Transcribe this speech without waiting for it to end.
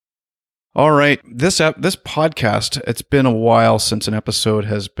All right. This podcast, it's been a while since an episode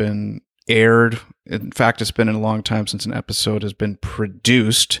has been aired. In fact, it's been a long time since an episode has been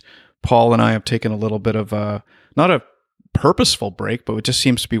produced. Paul and I have taken a little bit of not a purposeful break, but it just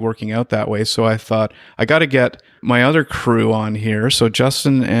seems to be working out that way. So I thought I got to get my other crew on here. So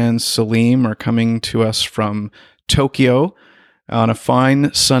Justin and Salim are coming to us from Tokyo on a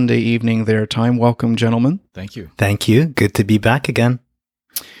fine Sunday evening their time. Welcome, gentlemen. Thank you. Thank you. Good to be back again.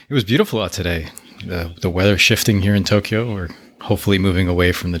 It was beautiful out today. The weather shifting here in Tokyo. We're hopefully moving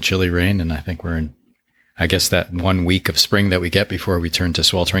away from the chilly rain, and I think we're in, I guess, that 1 week of spring that we get before we turn to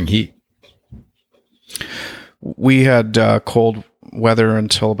sweltering heat. We had cold weather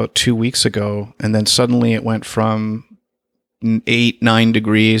until about 2 weeks ago, and then suddenly it went from 8-9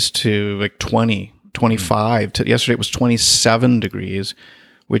 degrees to like 20, 25. Yesterday it was 27 degrees,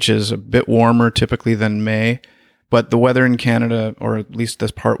 which is a bit warmer typically than May. But the weather in Canada, or at least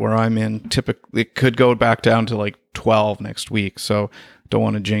this part where I'm in, typically it could go back down to like 12 next week. So don't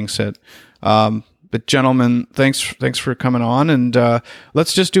want to jinx it. But gentlemen, thanks for coming on. And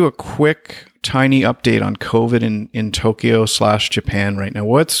let's just do a quick, tiny update on COVID in Tokyo / Japan right now.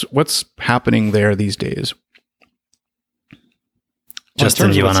 What's happening there these days?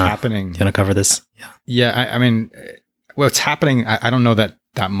 Justin, do you want happening? to cover this? Yeah. I mean, what's happening, I don't know that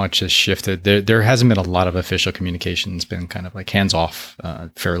much has shifted. There hasn't been a lot of official communication. It's been kind of like hands off,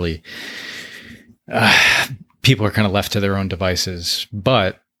 fairly. People are kind of left to their own devices.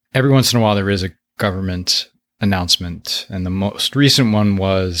 But every once in a while, there is a government announcement. And the most recent one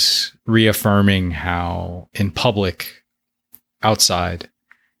was reaffirming how in public, outside,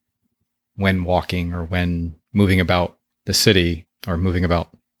 when walking or when moving about the city or moving about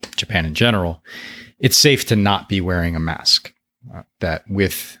Japan in general, it's safe to not be wearing a mask. That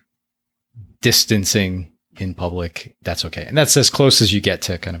with distancing in public, that's okay. And that's as close as you get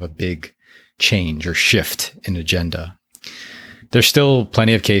to kind of a big change or shift in agenda. There's still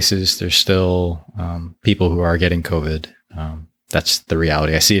plenty of cases. There's still people who are getting COVID. That's the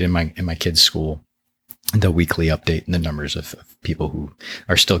reality. I see it in my kids' school, the weekly update and the numbers of people who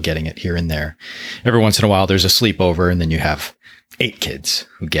are still getting it here and there. Every once in a while, there's a sleepover, and then you have 8 kids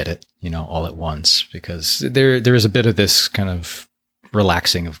who get it, all at once, because there is a bit of this kind of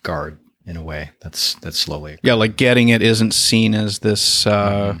relaxing of guard in a way that's slowly. Yeah, like getting it isn't seen as this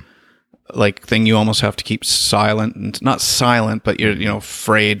like thing you almost have to keep silent, and not silent, but you're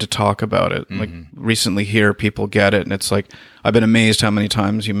afraid to talk about it. Like recently here, people get it, and it's like I've been amazed how many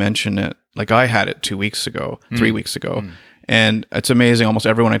times you mention it. Like I had it 2 weeks ago, 3 weeks ago, and it's amazing. Almost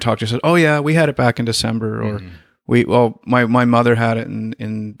everyone I talked to said, "Oh yeah, we had it back in December," or my mother had it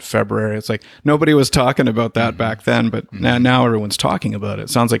in February. It's like nobody was talking about that back then, but now everyone's talking about it.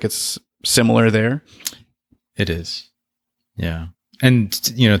 Sounds like it's similar there. It is. Yeah. And,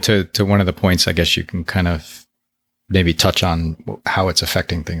 to one of the points, I guess you can kind of maybe touch on how it's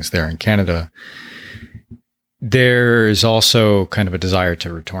affecting things there in Canada. There's also kind of a desire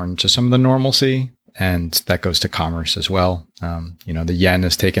to return to some of the normalcy, and that goes to commerce as well. The yen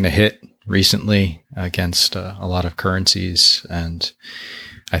has taken a hit recently against a lot of currencies, and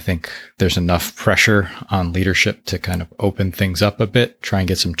I think there's enough pressure on leadership to kind of open things up a bit, try and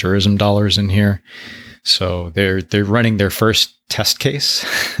get some tourism dollars in here. So they're running their first test case.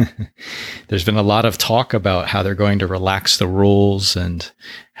 There's been a lot of talk about how they're going to relax the rules, and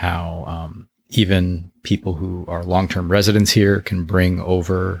how even people who are long-term residents here can bring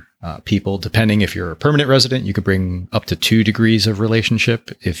over people. Depending if you're a permanent resident, you could bring up to 2 degrees of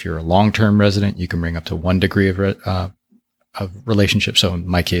relationship. If you're a long-term resident, you can bring up to 1 degree of relationship. So in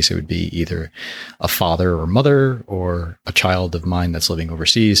my case, it would be either a father or mother or a child of mine that's living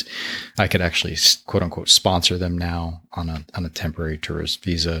overseas. I could actually, quote unquote, sponsor them now on a temporary tourist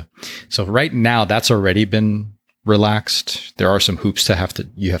visa. So right now that's already been relaxed. There are some hoops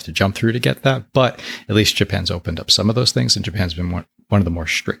you have to jump through to get that, but at least Japan's opened up some of those things, and Japan's been one of the more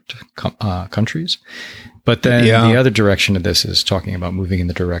strict countries. But then the other direction of this is talking about moving in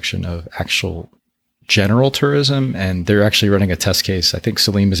the direction of actual general tourism, and they're actually running a test case. I think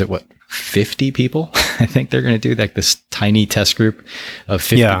Salim is at 50 people. I think they're going to do like this tiny test group of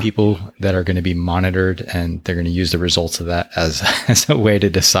 50 people that are going to be monitored, and they're going to use the results of that as a way to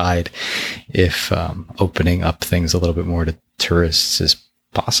decide if opening up things a little bit more to tourists is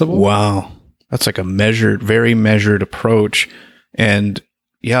possible. Wow, that's like a very measured approach. And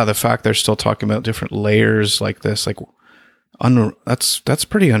yeah, the fact they're still talking about different layers like this, like that's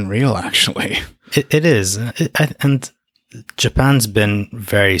pretty unreal, actually. It is. And Japan's been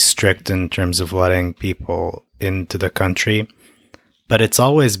very strict in terms of letting people into the country, but it's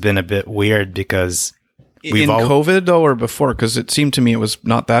always been a bit weird because In COVID though, or before? Because it seemed to me it was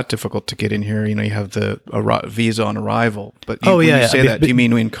not that difficult to get in here. You have the visa on arrival. But when you say that, do you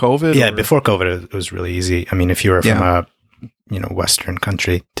mean in COVID? Yeah, before COVID, it was really easy. I mean, if you were from a Western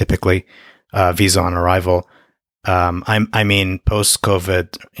country, typically visa on arrival. I mean, post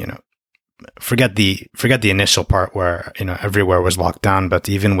COVID, forget the initial part where everywhere was locked down. But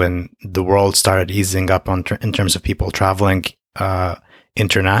even when the world started easing up in terms of people traveling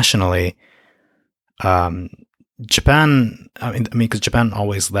internationally. Japan, because Japan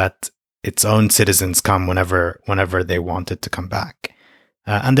always let its own citizens come whenever they wanted to come back,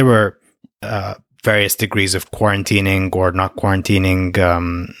 and there were various degrees of quarantining or not quarantining,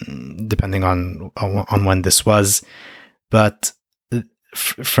 depending on when this was. But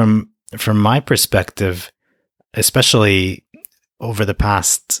from my perspective, especially over the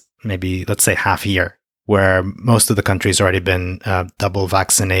past maybe let's say half year, where most of the country's already been double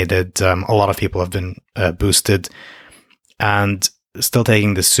vaccinated. A lot of people have been boosted, and still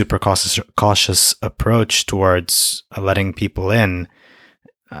taking this super cautious approach towards letting people in.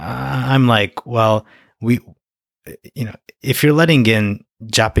 I'm like, well, if you're letting in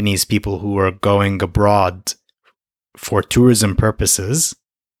Japanese people who are going abroad for tourism purposes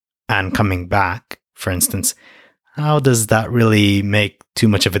and coming back, for instance, how does that really make too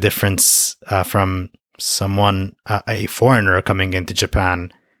much of a difference from someone, a foreigner coming into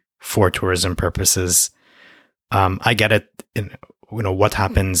Japan for tourism purposes? I get it. What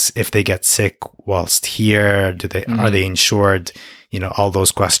happens if they get sick whilst here? Are they insured? All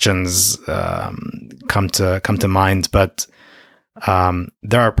those questions come to mind. But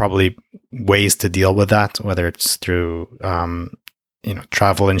there are probably ways to deal with that, whether it's through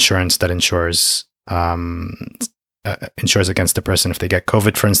travel insurance that insures against the person if they get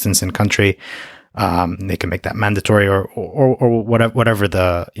COVID, for instance, in country. They can make that mandatory or whatever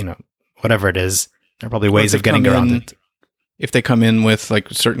whatever it is. There are probably ways of getting around it. If they come in with like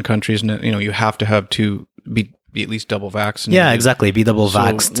certain countries, you have to have to be at least double vaccinated. Yeah, exactly. Be double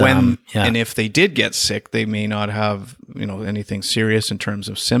vaxxed. And if they did get sick, they may not have anything serious in terms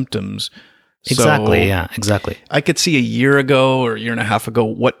of symptoms. Exactly. So yeah. Exactly. I could see a year ago or a year and a half ago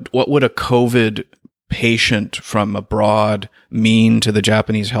what would a COVID patient from abroad mean to the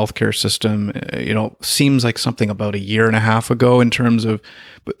Japanese healthcare system. Seems like something about a year and a half ago in terms of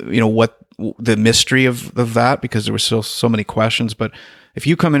what the mystery of that, because there were still so many questions. But if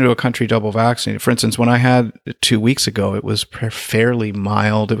you come into a country double vaccinated, for instance, when I had 2 weeks ago, it was fairly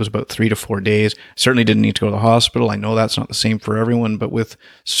mild. It was about 3 to 4 days. Certainly didn't need to go to the hospital. I know that's not the same for everyone, but with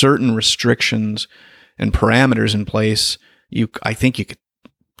certain restrictions and parameters in place, I think you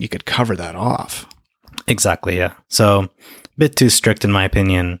could cover that off. Exactly, yeah. So, a bit too strict in my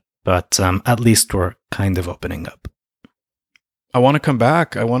opinion, but at least we're kind of opening up. I want to come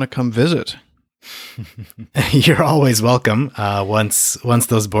back. I want to come visit. You're always welcome once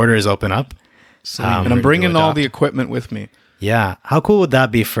those borders open up. And I'm bringing all the equipment with me. Yeah. How cool would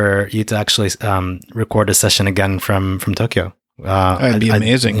that be for you to actually record a session again from Tokyo? It'd be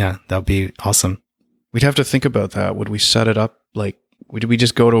amazing. Yeah, that would be awesome. We'd have to think about that. Would we set it up would we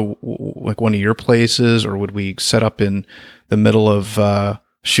just go to like one of your places, or would we set up in the middle of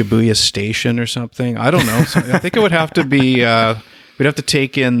Shibuya Station or something? I don't know. I think it would have to be, we'd have to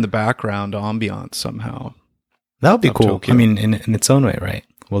take in the background ambiance somehow. That would be cool. Tokyo. I mean, in its own way, right?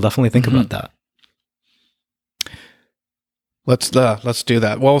 We'll definitely think about that. Let's do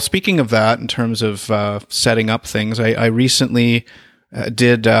that. Well, speaking of that, in terms of setting up things, I recently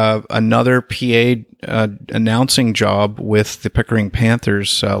did another PA announcing job with the Pickering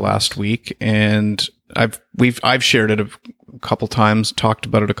Panthers last week, and I've shared it a couple times, talked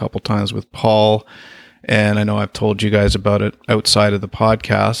about it a couple times with Paul, and I know I've told you guys about it outside of the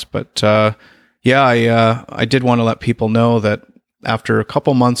podcast. But I did want to let people know that after a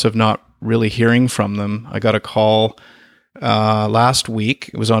couple months of not really hearing from them, I got a call last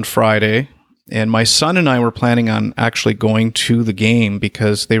week. It was on Friday. And my son and I were planning on actually going to the game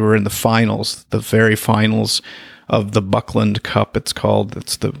because they were in the finals, the very finals of the Buckland Cup, it's called.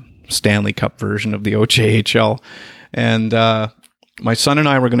 It's the Stanley Cup version of the OJHL. And my son and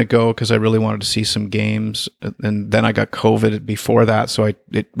I were going to go because I really wanted to see some games. And then I got COVID before that, so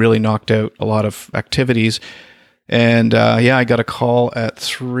it really knocked out a lot of activities. And I got a call at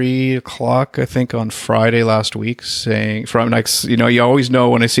 3:00, I think, on Friday last week, saying you always know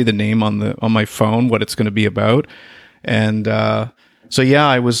when I see the name on my phone what it's going to be about. And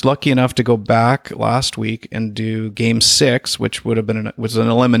I was lucky enough to go back last week and do Game 6, which was an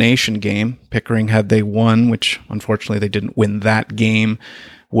elimination game. Pickering, had they won, which unfortunately they didn't win that game,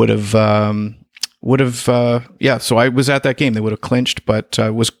 would have would have, so I was at that game. They would have clinched, but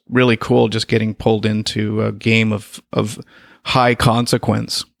it was really cool just getting pulled into a game of high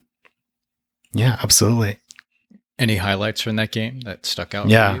consequence. Yeah, absolutely. Any highlights from that game that stuck out?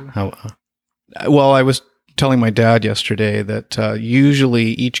 Yeah. For you? Well, I was telling my dad yesterday that usually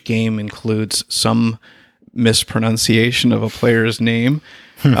each game includes some mispronunciation of a player's name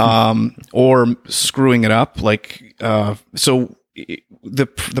or screwing it up. So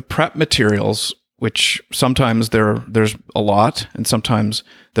the prep materials, which sometimes there's a lot and sometimes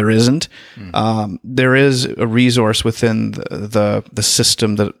there isn't. There is a resource within the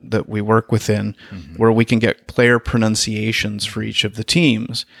system that we work within where we can get player pronunciations for each of the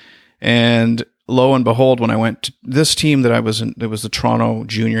teams. And lo and behold, when I went to this team that I was in, it was the Toronto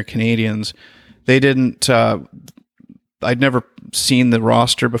Junior Canadiens. They didn't, I'd never seen the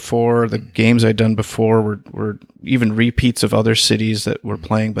roster before. The games I'd done before were even repeats of other cities that were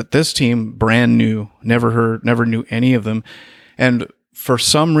playing. But this team, brand new, never knew any of them. And for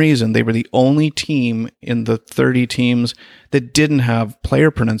some reason, they were the only team in the 30 teams that didn't have player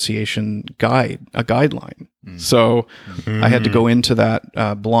pronunciation guideline. So I had to go into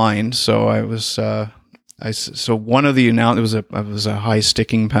that blind. So I was, so one of the it was a high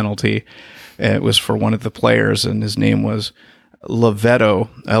sticking penalty. It was for one of the players, and his name was Loveto,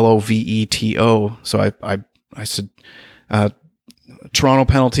 Loveto. So I said, Toronto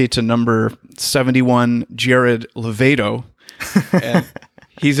penalty to number 71, Jared Loveto. And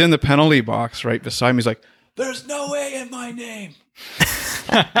he's in the penalty box right beside me. He's like, "There's no A in my name."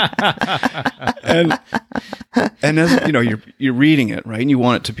 and as you know, you're reading it, right? And you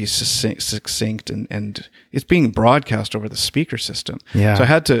want it to be succinct and it's being broadcast over the speaker system. Yeah. So I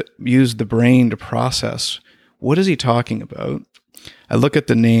had to use the brain to process, what is he talking about? I look at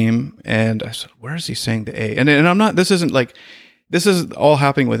the name and I said, where is he saying the A? And I'm not, this is all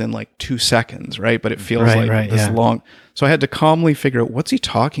happening within like 2 seconds, right? But it feels long. So I had to calmly figure out, what's he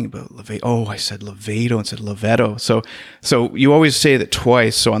talking about? Oh, I said Loveto and said Loveto. So you always say that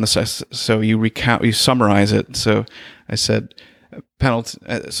twice. So so you summarize it. So I said penalty.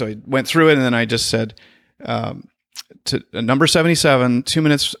 So I went through it and then I just said, to number 77, 2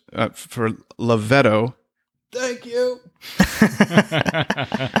 minutes for Loveto. Thank you.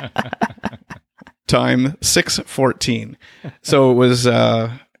 Time 6:14. So it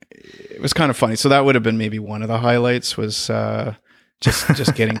was kind of funny. So that would have been maybe one of the highlights was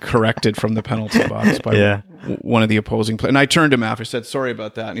just getting corrected from the penalty box by one of the opposing players. And I turned to him after, said, "Sorry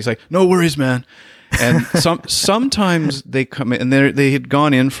about that." And he's like, "No worries, man." And sometimes they come in, and they had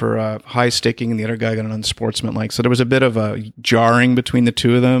gone in for high sticking, and the other guy got an unsportsmanlike. So there was a bit of a jarring between the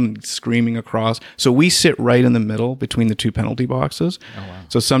two of them, screaming across. So we sit right in the middle between the two penalty boxes. Oh, wow.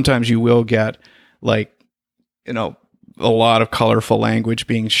 So sometimes you will get a lot of colorful language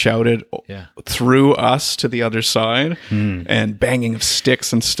being shouted through us to the other side and banging of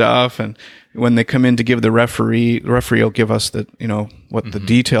sticks and stuff. And when they come in to give the referee will give us what the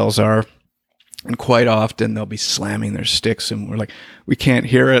details are. And quite often they'll be slamming their sticks and we're like, we can't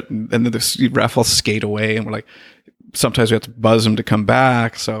hear it. And then the ref will skate away and we're like, sometimes we have to buzz them to come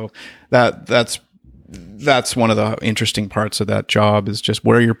back. So that's one of the interesting parts of that job is just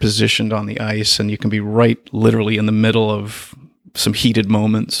where you're positioned on the ice, and you can be right literally in the middle of some heated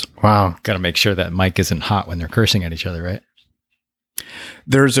moments. Wow. Got to make sure that mic isn't hot when they're cursing at each other, right?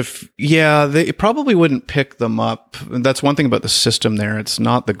 There's they probably wouldn't pick them up. That's one thing about the system there. It's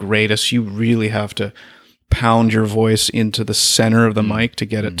not the greatest. You really have to pound your voice into the center of the mic to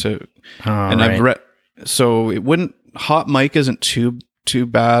get it to, I've read, so it wouldn't, hot mic isn't too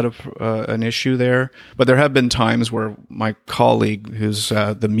bad of an issue there, but there have been times where my colleague, who's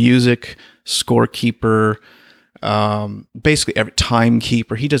the music scorekeeper, basically every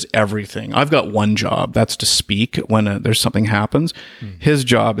timekeeper, he does everything. I've got one job, that's to speak when there's something happens. His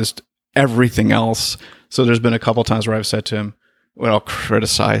job is everything else. So there's been a couple times where I've said to him, when I'll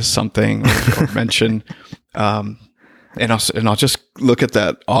criticize something or mention, and I'll just look at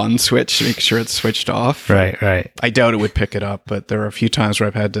that on switch to make sure it's switched off. Right. I doubt it would pick it up, but there are a few times where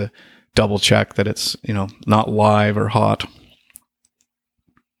I've had to double check that it's, not live or hot.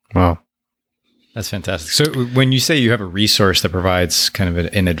 Wow. That's fantastic. So when you say you have a resource that provides kind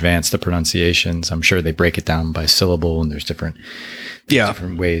of in advance the pronunciations, I'm sure they break it down by syllable and there's different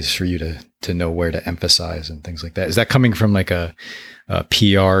ways for you to know where to emphasize and things like that. Is that coming from like a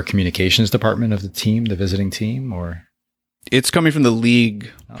PR communications department of the team, the visiting team, or? It's coming from the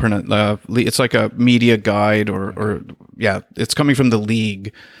league. It's like a media guide or it's coming from the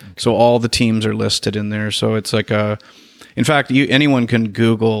league. Okay. So all the teams are listed in there. So it's like in fact, anyone can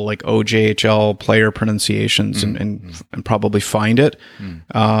Google like OJHL player pronunciations and probably find it.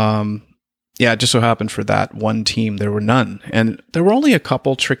 yeah, it just so happened for that one team, there were none. And there were only a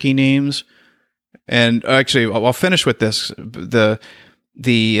couple tricky names. And actually, I'll finish with this. There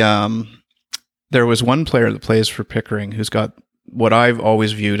was one player that plays for Pickering who's got what I've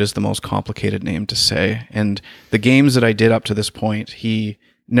always viewed as the most complicated name to say. And the games that I did up to this point, he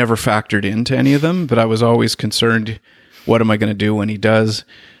never factored into any of them, but I was always concerned, what am I going to do when he does?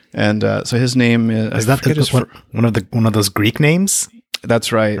 And so his name is that one of those Greek names?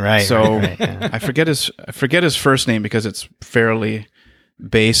 That's right. Right. So right, yeah. I forget his first name because it's fairly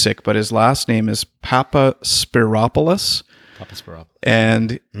basic, but his last name is Papaspiropoulos.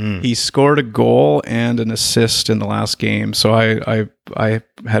 And he scored a goal and an assist in the last game. So I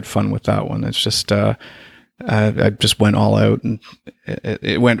had fun with that one. It's just I just went all out, and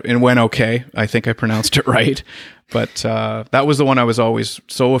it went okay. I think I pronounced it right, but that was the one I was always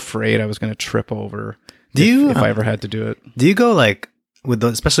so afraid I was going to trip over. If I ever had to do it. Do you go like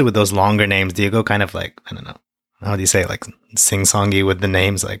especially with those longer names? Do you go kind of like, I don't know, how do you say, like sing-songy with the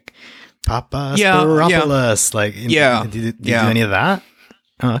names, like Papaspiropoulos? Like, did you do any of that?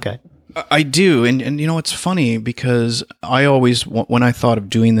 Oh, okay. I do, and you know, it's funny because I always, when I thought of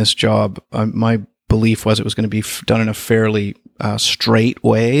doing this job, my belief was it was going to be done in a fairly straight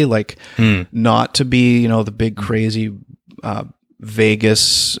way, like not to be, you know, the big crazy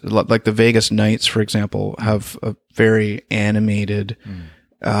Vegas, like the Vegas Knights, for example, have a very animated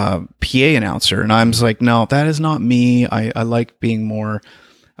PA announcer, and I'm just like, no, that is not me. I like being more,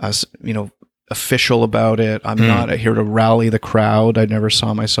 official about it. I'm not here to rally the crowd. I never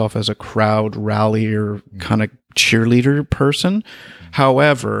saw myself as a crowd rallier kind of cheerleader person.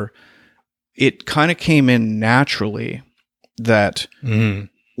 However, it kind of came in naturally that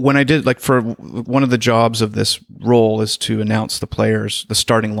when I did, like, for one of the jobs of this role is to announce the players, the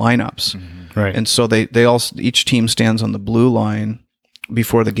starting lineups. Right. And so each team stands on the blue line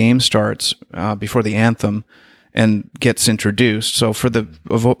before the game starts, before the anthem, and gets introduced. So for the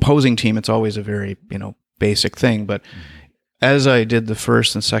opposing team, it's always a very, basic thing. But as I did the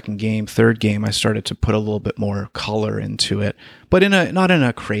first and second game, third game, I started to put a little bit more color into it, but not in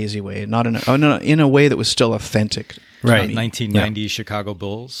a crazy way, not in a way that was still authentic. Right. 1990 Chicago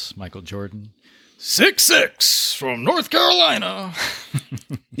Bulls, Michael Jordan. 6'6" from North Carolina.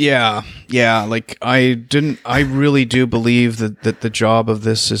 Yeah. Like I really do believe that the job of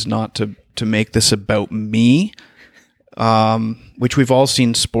this is not to make this about me, which we've all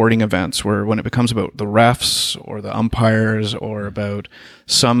seen sporting events where when it becomes about the refs or the umpires or about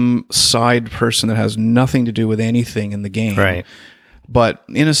some side person that has nothing to do with anything in the game. Right. But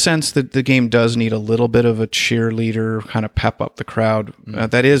in a sense that the game does need a little bit of a cheerleader, kind of pep up the crowd.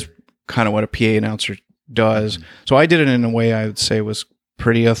 That is kind of what a PA announcer does. So I did it in a way I would say was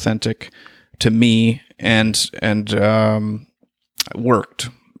pretty authentic to me, and worked.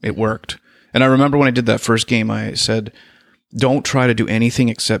 It worked. And I remember when I did that first game, I said, don't try to do anything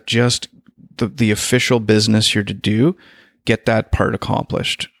except just the official business you're to do. Get that part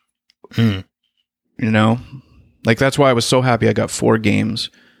accomplished. Like, that's why I was so happy I got 4 games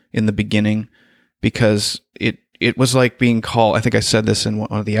in the beginning, because it was like being called. I think I said this in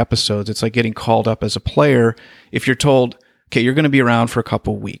one of the episodes. It's like getting called up as a player. If you're told, okay, you're going to be around for a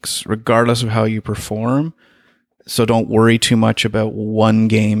couple of weeks, regardless of how you perform. So don't worry too much about one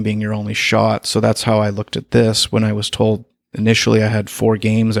game being your only shot. So that's how I looked at this when I was told initially I had 4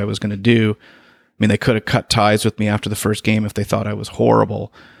 games I was going to do. I mean, they could have cut ties with me after the first game if they thought I was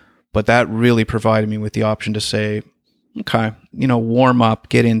horrible. But that really provided me with the option to say, okay, warm up,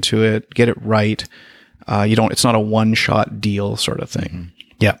 get into it, get it right. It's not a one-shot deal sort of thing.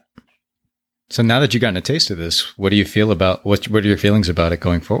 Yeah. So now that you've gotten a taste of this, what do you feel about, what are your feelings about it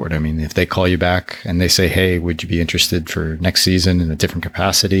going forward? I mean, if they call you back and they say, hey, would you be interested for next season in a different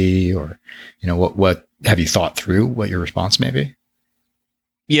capacity, or, what have you thought through what your response may be?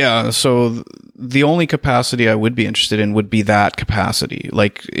 Yeah. So the only capacity I would be interested in would be that capacity,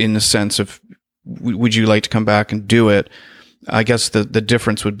 like in the sense of, would you like to come back and do it? I guess the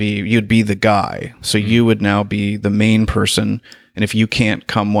difference would be you'd be the guy. So you would now be the main person. And if you can't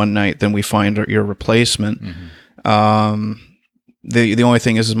come one night, then we find your replacement. The only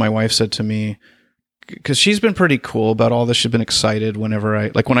thing is my wife said to me, because she's been pretty cool about all this. She's been excited whenever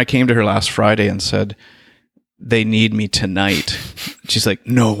when I came to her last Friday and said, they need me tonight. She's like,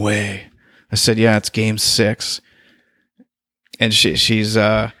 no way. I said, yeah, it's game 6. And she's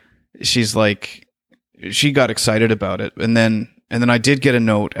like, she got excited about it. And then I did get a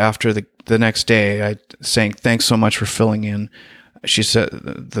note after the next day saying, thanks so much for filling in. She said,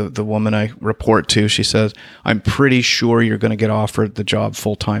 the woman I report to, she says, I'm pretty sure you're going to get offered the job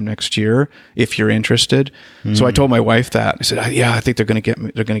full time next year if you're interested. So I told my wife that. I said, yeah, I think they're going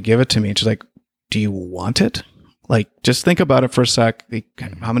to give it to me. And she's like, do you want it? Like, just think about it for a sec.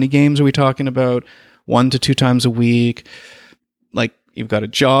 How many games are we talking about? 1 to 2 times a week. Like, you've got a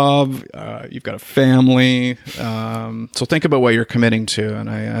job, you've got a family. So think about what you're committing to.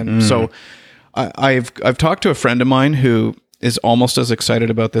 And so I've talked to a friend of mine who is almost as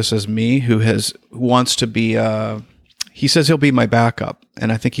excited about this as me, who wants to be, he says he'll be my backup,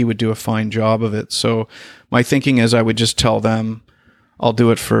 and I think he would do a fine job of it. So my thinking is I would just tell them I'll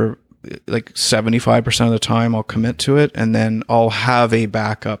do it for like 75% of the time. I'll commit to it, and then I'll have a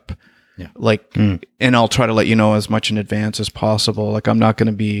backup. Yeah. And I'll try to let you know as much in advance as possible. Like, I'm not going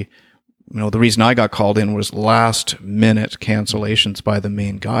to be, the reason I got called in was last minute cancellations by the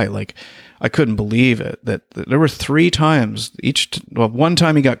main guy. Like, I couldn't believe it that there were 3 times one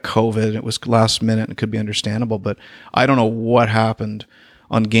time he got COVID. It was last minute and it could be understandable, but I don't know what happened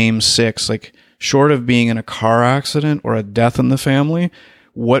on game 6. Like, short of being in a car accident or a death in the family,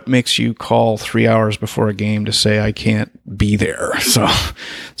 what makes you call 3 hours before a game to say I can't be there? So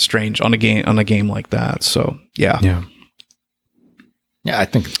strange on a game like that. So yeah. Yeah, I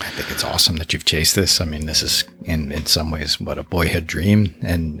think it's awesome that you've chased this. I mean, this is in some ways what a boyhood dream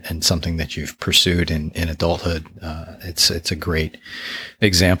and something that you've pursued in adulthood. It's a great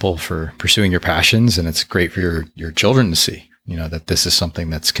example for pursuing your passions, and it's great for your children to see, that this is something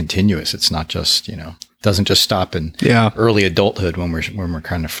that's continuous. It's not just, doesn't just stop in early adulthood when we're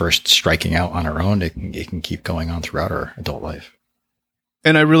kind of first striking out on our own. It can keep going on throughout our adult life.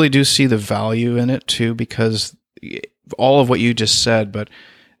 And I really do see the value in it too, because all of what you just said, but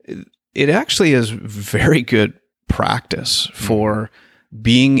it actually is very good practice for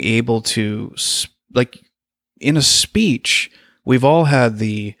being able to, like, in a speech, we've all had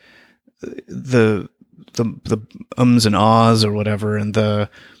the ums and ahs or whatever, and the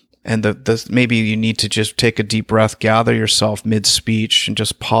maybe you need to just take a deep breath, gather yourself mid-speech, and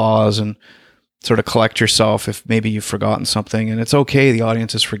just pause and sort of collect yourself if maybe you've forgotten something. And it's okay, the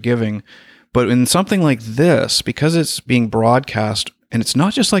audience is forgiving. But in something like this, because it's being broadcast, and it's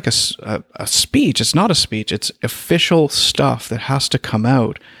not just like a speech, it's not a speech, it's official stuff that has to come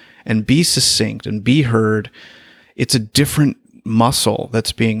out and be succinct and be heard. It's a different muscle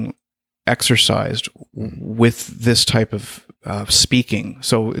that's being exercised with this type of speaking.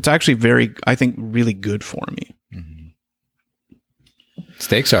 So it's actually I think, really good for me. Mm-hmm.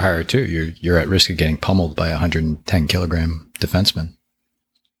 Stakes are higher too. You're at risk of getting pummeled by a 110 kilogram defenseman.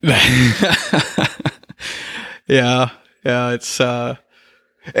 Yeah. It's in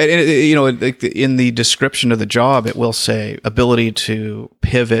the description of the job, it will say ability to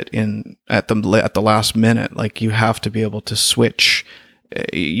pivot at the last minute. Like, you have to be able to switch.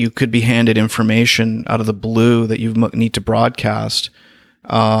 You could be handed information out of the blue that you need to broadcast,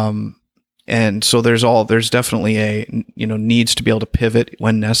 and so there's definitely needs to be able to pivot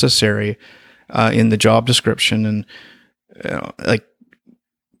when necessary in the job description, and like,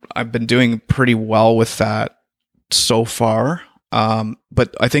 I've been doing pretty well with that so far.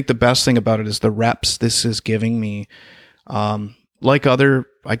 But I think the best thing about it is the reps this is giving me. Like the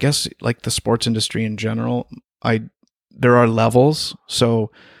sports industry in general, there are levels. So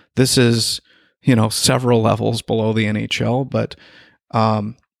this is, several levels below the NHL, but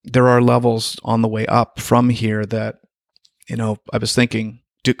there are levels on the way up from here that, I was thinking,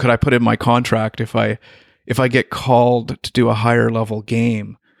 could I put in my contract if I get called to do a higher level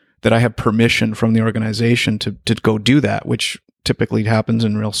game, that I have permission from the organization to go do that, which typically happens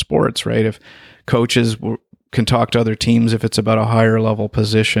in real sports, right? If coaches can talk to other teams if it's about a higher level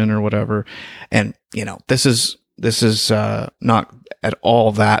position or whatever. And, this is not at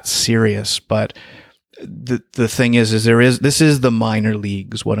all that serious, but the thing is this is the minor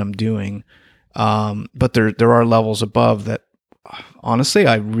leagues, what I'm doing. But there are levels above that, honestly,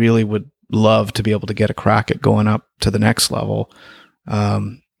 I really would love to be able to get a crack at going up to the next level.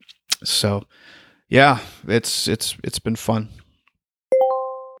 So yeah, it's been fun.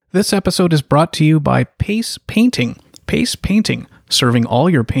 This episode is brought to you by Pace Painting. Pace Painting, serving all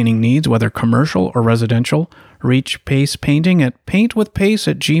your painting needs, whether commercial or residential. Reach Pace Painting at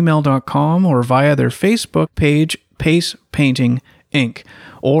paintwithpace@gmail.com or via their Facebook page, Pace Painting Inc.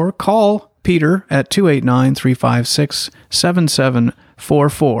 Or call Peter at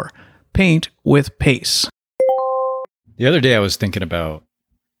 289-356-7744. Paint with Pace. The other day I was thinking about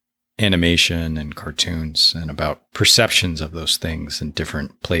animation and cartoons and about perceptions of those things in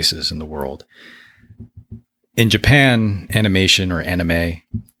different places in the world. In Japan, animation or anime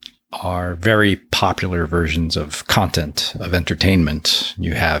are very popular versions of content, of entertainment.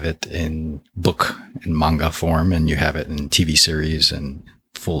 You have it in book and manga form, and you have it in TV series and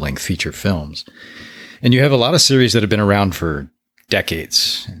full-length feature films. And you have a lot of series that have been around for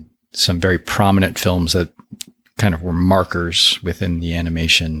decades. some very prominent films that kind of were markers within the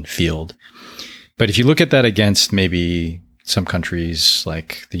animation field. But if you look at that against maybe some countries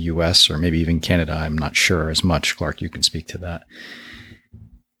like the US or maybe even Canada, I'm not sure as much. Clark, you can speak to that.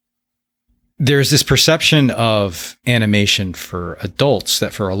 There's this perception of animation for adults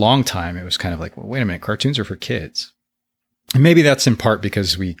that for a long time, it was kind of like, well, wait a minute, cartoons are for kids. And maybe that's in part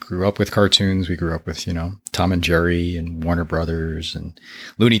because we grew up with cartoons. We grew up with, Tom and Jerry and Warner Brothers and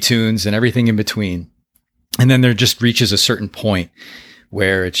Looney Tunes and everything in between. And then there just reaches a certain point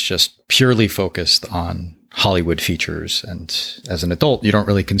where it's just purely focused on Hollywood features. And as an adult, you don't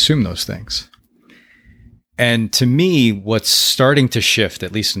really consume those things. And to me, what's starting to shift,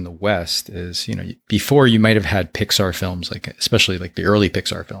 at least in the West, is, before you might have had Pixar films, like especially like the early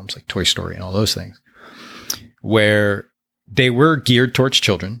Pixar films, like Toy Story and all those things, where they were geared towards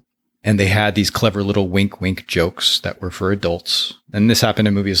children and they had these clever little wink, wink jokes that were for adults. And this happened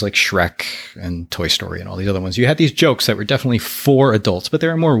in movies like Shrek and Toy Story and all these other ones. You had these jokes that were definitely for adults, but they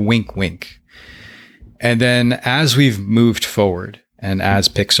were more wink, wink. And then as we've moved forward, and as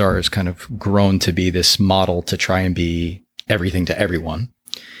Pixar has kind of grown to be this model to try and be everything to everyone,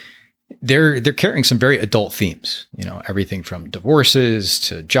 they're carrying some very adult themes, everything from divorces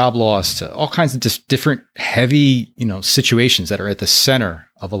to job loss to all kinds of just different heavy, situations that are at the center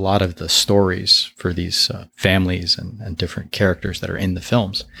of a lot of the stories for these families and different characters that are in the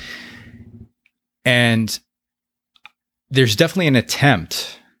films. And there's definitely an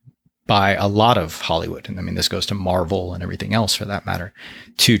attempt by a lot of Hollywood, and I mean, this goes to Marvel and everything else for that matter,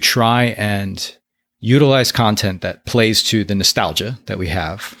 to try and utilize content that plays to the nostalgia that we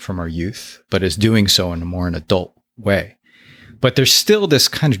have from our youth, but is doing so in a more an adult way. But there's still this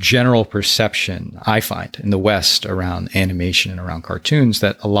kind of general perception, I find, in the West around animation and around cartoons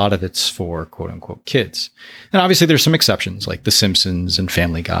that a lot of it's for quote unquote kids. And obviously there's some exceptions like The Simpsons and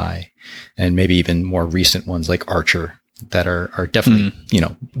Family Guy, and maybe even more recent ones like Archer that are definitely,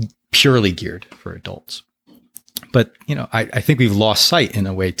 purely geared for adults. But, I think we've lost sight in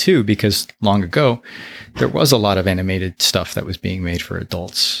a way too, because long ago, there was a lot of animated stuff that was being made for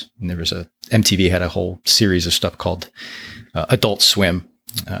adults. And there was MTV had a whole series of stuff called Adult Swim,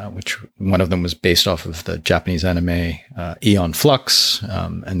 which one of them was based off of the Japanese anime Aeon Flux.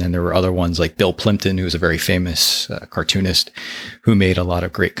 And then there were other ones like Bill Plimpton, who was a very famous cartoonist who made a lot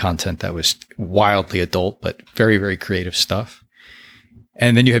of great content that was wildly adult, but very, very creative stuff.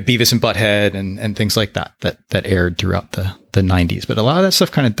 And then you had Beavis and Butthead and things like that aired throughout the 90s. But a lot of that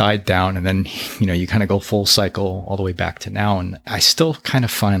stuff kind of died down. And then, you kind of go full cycle all the way back to now. And I still kind of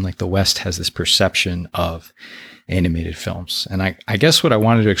find like the West has this perception of animated films. And I guess what I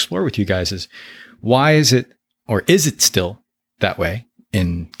wanted to explore with you guys is why is it, or is it still that way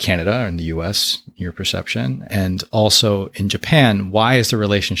in Canada or in the US, your perception? And also in Japan, why is the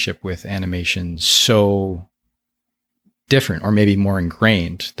relationship with animation so different or maybe more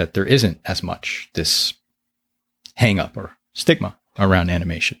ingrained that there isn't as much this hang up or stigma around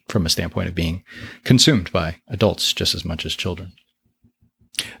animation from a standpoint of being consumed by adults just as much as children?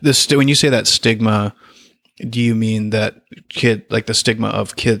 When you say that stigma, do you mean that the stigma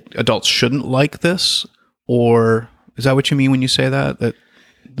of adults shouldn't like this? Or is that what you mean when you say that?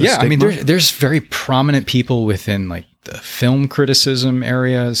 Yeah, stigma? I mean, there's very prominent people within like the film criticism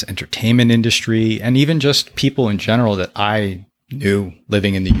areas, entertainment industry, and even just people in general that I knew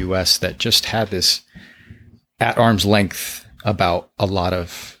living in the US that just had this at arm's length about a lot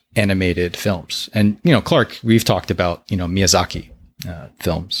of animated films. And, Clark, we've talked about, Miyazaki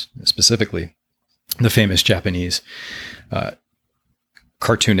films, specifically the famous Japanese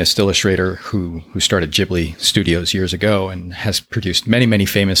cartoonist, illustrator who started Ghibli Studios years ago and has produced many, many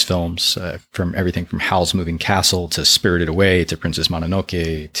famous films from everything from Howl's Moving Castle to Spirited Away to Princess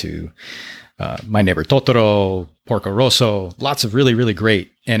Mononoke to My Neighbor Totoro, Porco Rosso, lots of really, really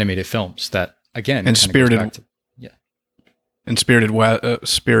great animated films that, again, and Spirited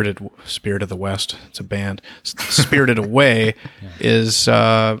of the West. It's a band. Spirited Away is,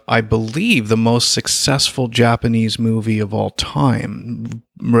 I believe, the most successful Japanese movie of all time,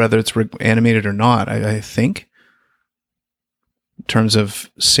 whether it's animated or not. I think, in terms of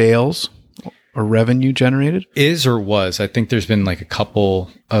sales or revenue generated, is or was. I think there's been like a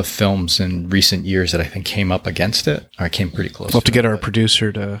couple of films in recent years that I think came up against it. Or I came pretty close. We'll have to get our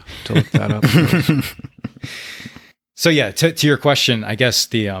producer to look that up. So yeah, to your question, I guess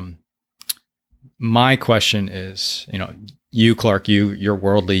my question is, you, Clark, you're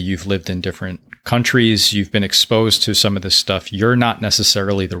worldly, you've lived in different countries, you've been exposed to some of this stuff. You're not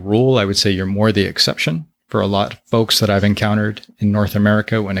necessarily the rule. I would say you're more the exception for a lot of folks that I've encountered in North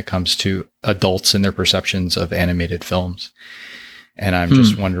America when it comes to adults and their perceptions of animated films. And I'm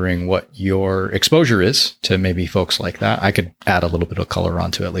just wondering what your exposure is to maybe folks like that. I could add a little bit of color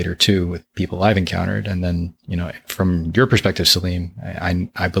onto it later too with people I've encountered. And then, from your perspective, Salim,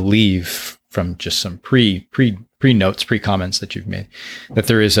 I believe from just some pre-notes, pre-comments that you've made, that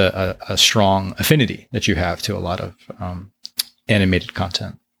there is a strong affinity that you have to a lot of animated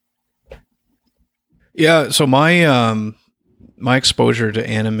content. Yeah. So my exposure to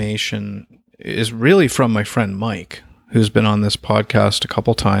animation is really from my friend Mike, who's been on this podcast a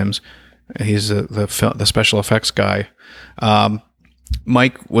couple times. He's the special effects guy.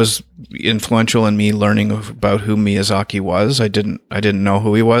 Mike was influential in me learning about who Miyazaki was. I didn't know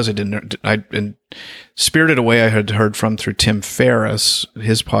who he was. And Spirited Away I had heard from through Tim Ferriss,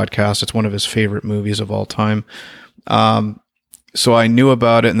 his podcast. It's one of his favorite movies of all time. So I knew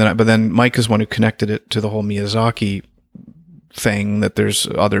about it, but then Mike is one who connected it to the whole Miyazaki thing, that there's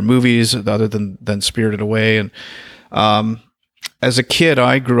other movies other than Spirited Away. And as a kid,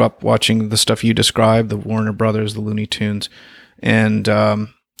 I grew up watching the stuff you described, the Warner Brothers, the Looney Tunes. And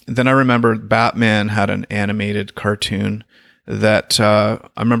then I remember Batman had an animated cartoon that I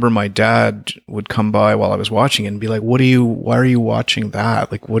remember my dad would come by while I was watching it and be like, why are you watching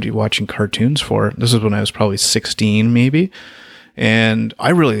that? Like, what are you watching cartoons for? This is when I was probably 16 maybe. And I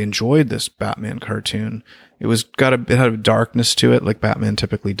really enjoyed this Batman cartoon. It had a darkness to it, like Batman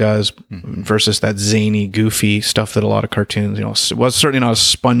typically does, versus that zany, goofy stuff that a lot of cartoons, it was certainly not a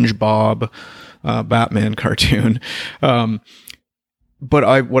SpongeBob Batman cartoon.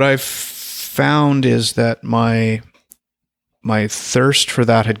 But what I've found is that my thirst for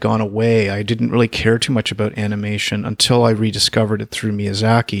that had gone away. I didn't really care too much about animation until I rediscovered it through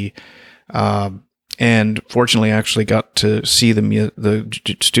Miyazaki. And fortunately, I actually got to see the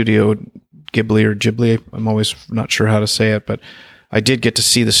Studio Ghibli or Ghibli. I'm always not sure how to say it, but I did get to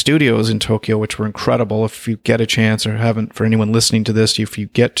see the studios in Tokyo, which were incredible. If you get a chance, or haven't, for anyone listening to this, if you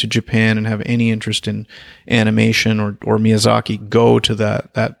get to Japan and have any interest in animation or Miyazaki, go to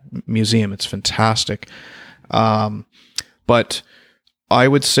that museum. It's fantastic. But I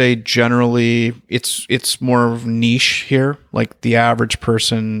would say generally it's more from here. Like the average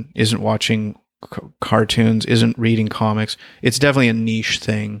person isn't watching cartoons, isn't reading comics. It's definitely a niche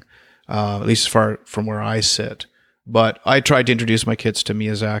thing, at least as far from where I sit. But I tried to introduce my kids to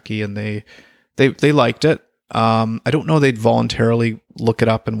Miyazaki, and they liked it. I don't know they'd voluntarily look it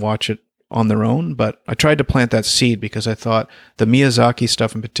up and watch it on their own, but I tried to plant that seed because I thought the Miyazaki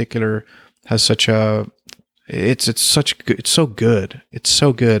stuff in particular has such a it's so good. It's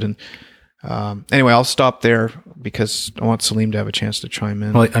so good. And anyway, I'll stop there because I want Salim to have a chance to chime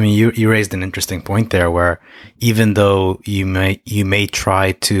in. Well, I mean, you raised an interesting point there, where even though you may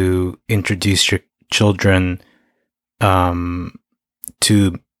try to introduce your children to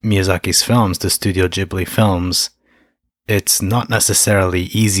Miyazaki's films, the Studio Ghibli films, it's not necessarily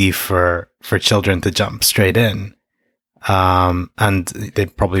easy for children to jump straight in. And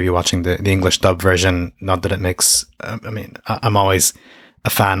they'd probably be watching the English dub version. Not that it makes, I'm always a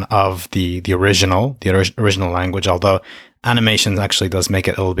fan of the original language, although animation actually does make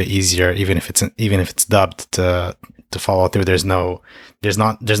it a little bit easier, even if it's dubbed to follow through. There's not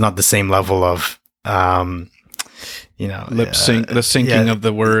the same level of, lip sync, the syncing of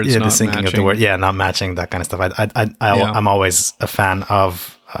the words, the syncing of the word, not matching, that kind of stuff. I'm always a fan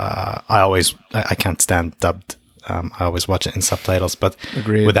of. I can't stand dubbed. I always watch it in subtitles, but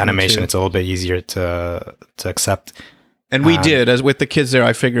with animation, it's a little bit easier to accept. And we did, as with the kids there,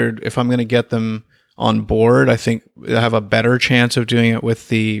 I figured if I'm going to get them on board, I think I have a better chance of doing it with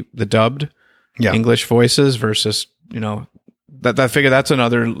the dubbed English voices versus, that I figure that's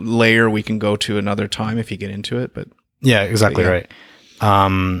another layer we can go to another time if you get into it. But yeah, exactly right.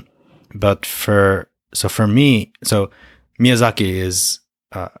 But for me, Miyazaki is,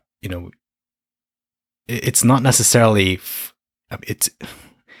 it's not necessarily,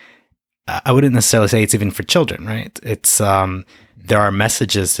 I wouldn't necessarily say it's even for children, right? It's, there are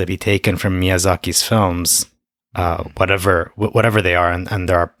messages to be taken from Miyazaki's films, whatever they are, and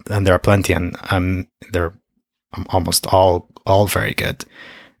there are plenty, and they're almost all very good,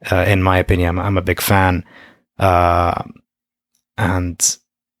 in my opinion. I'm a big fan, and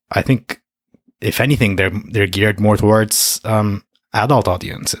I think if anything, they're geared more towards adult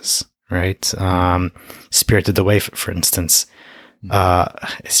audiences, right? Spirited Away, for instance.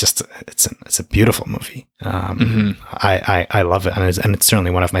 It's a beautiful movie. I love it, and it's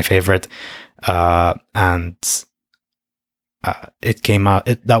certainly one of my favorite. And it came out.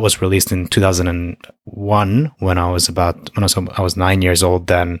 That was released in 2001 when I was 9 years old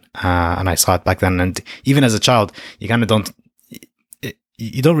then, and I saw it back then. And even as a child, you kind of don't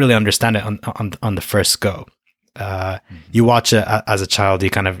really understand it on the first go. You watch it as a child,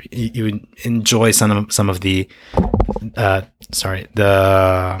 you enjoy some of the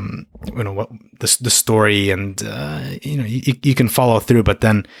the story, and you can follow through. But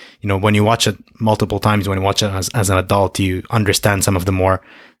then when you watch it multiple times, when you watch it as an adult, you understand some of the more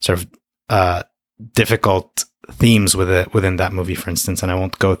sort of difficult themes within that movie, for instance. And I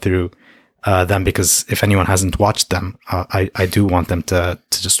won't go through them, because if anyone hasn't watched them, I do want them to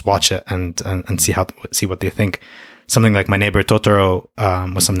just watch it and see what they think. Something like My Neighbor Totoro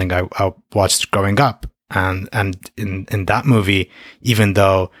was something I watched growing up, and in that movie, even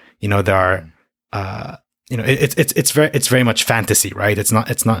though there are it's very much fantasy, right? It's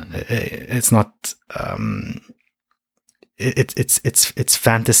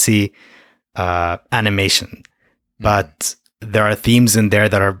fantasy animation, but there are themes in there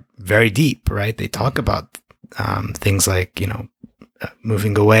that are very deep, right? They talk about things like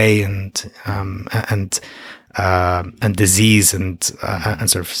moving away and disease and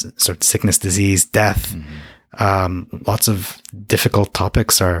sort of sickness, disease, death. Lots of difficult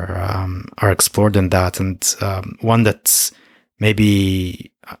topics are explored in that, and one that's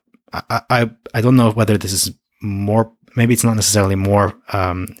maybe I don't know whether this is more, maybe it's not necessarily more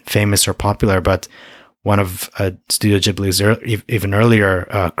famous or popular, but one of Studio Ghibli's even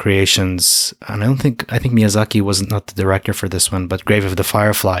earlier creations, and I think Miyazaki was not the director for this one, but Grave of the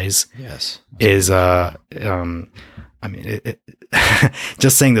Fireflies. Yes, is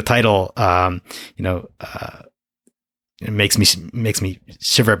just saying the title, it makes me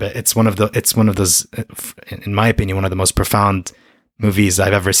shiver a bit. It's one of those, in my opinion, one of the most profound movies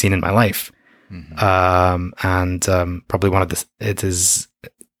I've ever seen in my life. And probably it is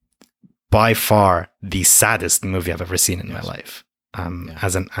by far the saddest movie I've ever seen in my life. And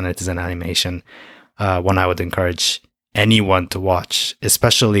it is an animation, one I would encourage anyone to watch,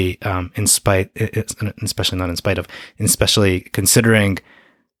 especially considering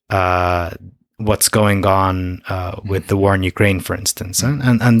what's going on with the war in Ukraine, for instance,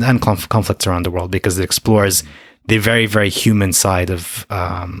 and conflicts around the world, because it explores the very, very human side of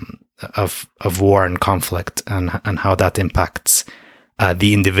war and conflict, and how that impacts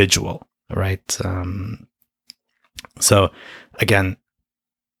the individual, right? So again,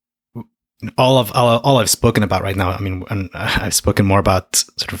 all I've spoken about right now, I mean, and I've spoken more about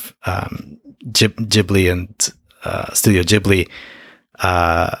sort of Ghibli and Studio Ghibli,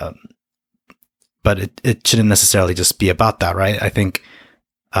 but it shouldn't necessarily just be about that, right? I think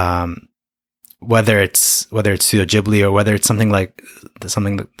whether it's Studio Ghibli, or whether it's something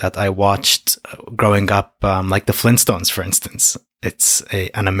that I watched growing up, like the Flintstones, for instance. It's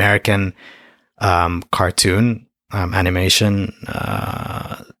an American cartoon animation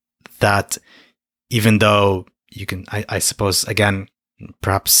that, even though you can, I suppose, again,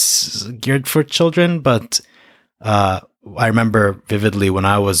 perhaps geared for children, but I remember vividly when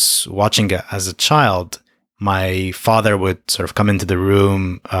I was watching it as a child, my father would sort of come into the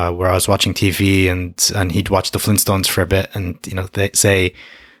room where I was watching TV, and he'd watch the Flintstones for a bit, and they say,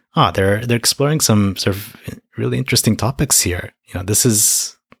 they're exploring some sort of really interesting topics here. This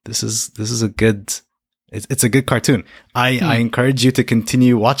is a good. It's a good cartoon. I encourage you to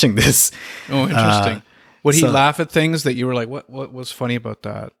continue watching this. Oh, interesting. Would he laugh at things that you were like, what was funny about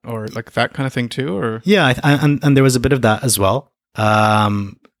that? Or like that kind of thing too? Or yeah, and there was a bit of that as well.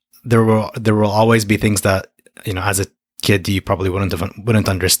 There will always be things that, as a kid, you probably wouldn't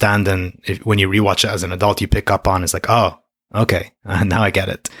understand. And when you rewatch it as an adult, you pick up on, it's like, oh, okay, now I get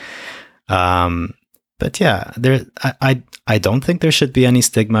it. But yeah, I don't think there should be any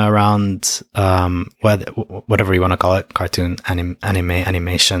stigma around whatever you want to call it, cartoon,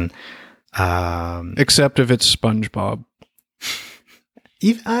 animation. Except if it's SpongeBob.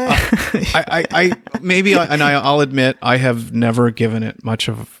 I'll admit I have never given it much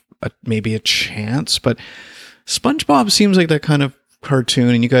of maybe a chance, but SpongeBob seems like that kind of cartoon,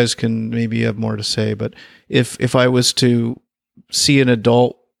 and you guys can maybe have more to say, but if I was to see an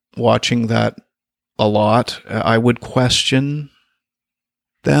adult watching that a lot, I would question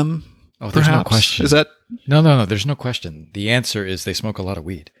them. Oh, there's no question. Is that no? There's no question. The answer is they smoke a lot of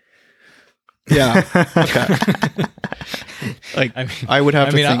weed. Yeah. Okay. I would have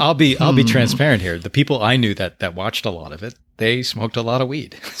to think. I'll be transparent here. The people I knew that watched a lot of it, they smoked a lot of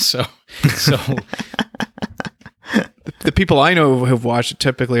weed. So the people I know who have watched it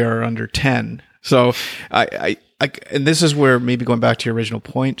typically are under 10. So I and this is where, maybe going back to your original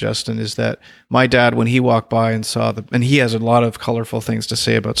point, Justin, is that my dad, when he walked by and saw and he has a lot of colorful things to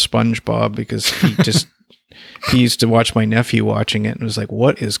say about SpongeBob, because he used to watch my nephew watching it and was like,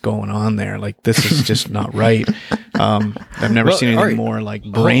 what is going on there? Like, this is just not right. I've never seen anything more like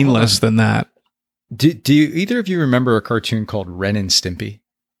brainless than that. Do you, either of you remember a cartoon called Ren and Stimpy?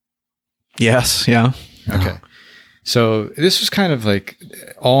 Yes. Yeah. Okay. So this was kind of like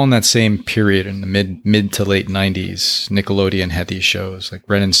all in that same period in the mid to late 90s. Nickelodeon had these shows like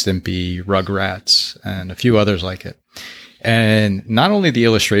Ren and Stimpy, Rugrats, and a few others like it. And not only the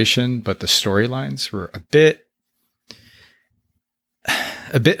illustration, but the storylines were a bit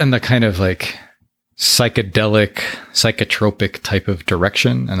in the kind of like psychedelic, psychotropic type of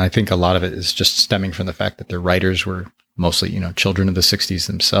direction. And I think a lot of it is just stemming from the fact that their writers were mostly, children of the 60s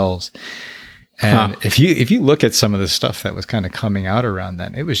themselves. And if you look at some of the stuff that was kind of coming out around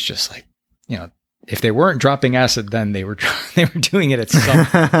then, it was just like, if they weren't dropping acid then, they were doing it at some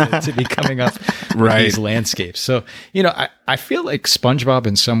point to be coming up with these landscapes. So, I feel like SpongeBob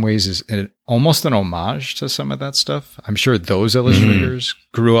in some ways is almost an homage to some of that stuff. I'm sure those illustrators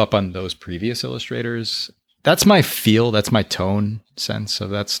grew up on those previous illustrators. That's my feel. That's my tone sense of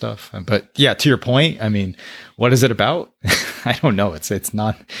that stuff. But yeah, to your point, I mean, what is it about? I don't know. It's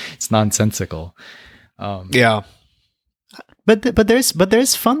nonsensical. Yeah. But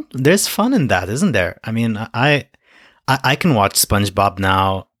there's fun. There's fun in that, isn't there? I mean, I can watch SpongeBob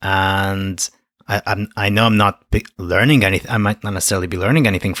now, and I know I'm not learning anything. I might not necessarily be learning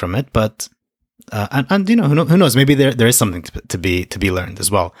anything from it, but and who knows? Maybe there is something to be learned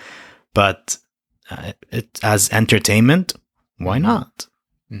as well. But it as entertainment, why not?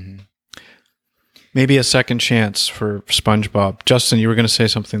 Mm-hmm. Maybe a second chance for SpongeBob. Justin, you were going to say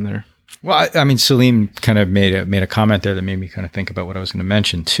something there. Well, I mean, Salim kind of made a comment there that made me kind of think about what I was going to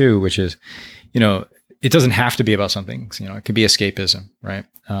mention too, which is, it doesn't have to be about something. It could be escapism, right?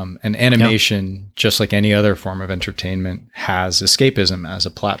 And animation, just like any other form of entertainment, has escapism as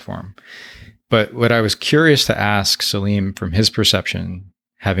a platform. But what I was curious to ask Salim from his perception,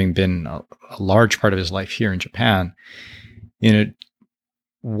 having been a large part of his life here in Japan,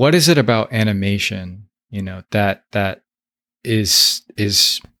 what is it about animation, that is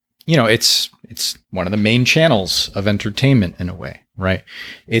it's one of the main channels of entertainment in a way, right?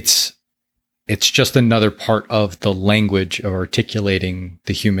 It's just another part of the language of articulating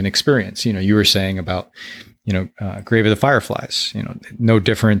the human experience. You were saying about, Grave of the Fireflies, no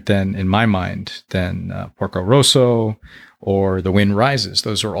different than, in my mind, than Porco Rosso or The Wind Rises.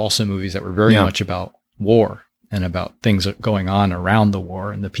 Those are also movies that were very much about war and about things going on around the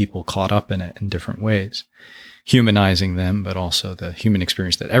war and the people caught up in it in different ways, humanizing them, but also the human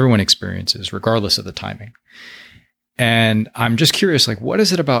experience that everyone experiences, regardless of the timing. And I'm just curious, like, what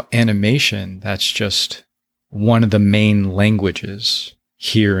is it about animation that's just one of the main languages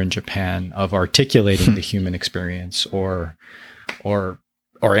here in Japan of articulating the human experience or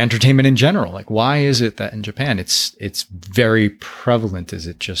entertainment in general? Like, why is it that in Japan it's very prevalent? Is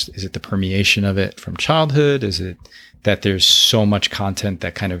it the permeation of it from childhood? Is it that there's so much content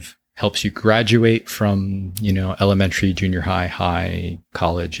that kind of helps you graduate from, elementary, junior high,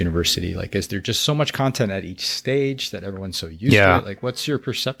 college, university? Like, is there just so much content at each stage that everyone's so used to it? Like, what's your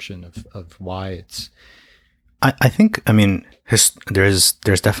perception of why it's... I think, I mean, there's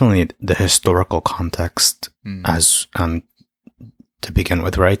definitely the historical context as to begin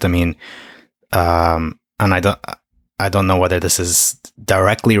with, right? I mean, and I don't know whether this is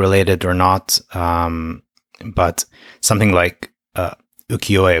directly related or not, but something like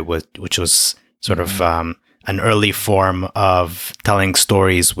ukiyo-e, which was sort of an early form of telling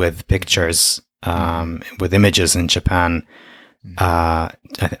stories with pictures, with images in Japan. I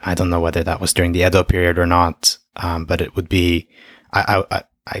don't know whether that was during the Edo period or not, but it would be,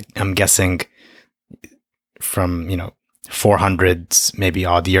 I'm guessing from, 400 maybe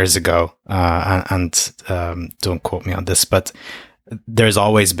odd years ago, and don't quote me on this, but there's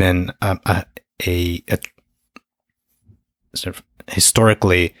always been a sort of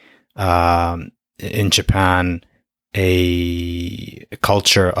historically in Japan a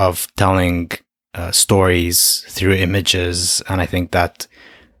culture of telling stories through images, and I think that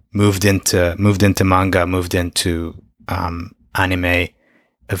moved into manga, moved into anime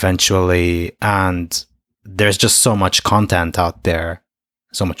eventually, and there's just so much content out there,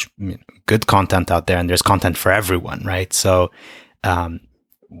 so much good content out there, and there's content for everyone, right? So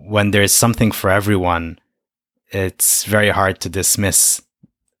when there's something for everyone, it's very hard to dismiss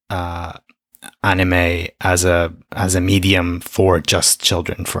anime as a medium for just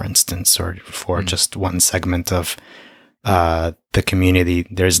children, for instance, or for just one segment of the community.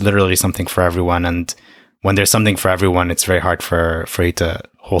 There's literally something for everyone, and when there's something for everyone, it's very hard for you to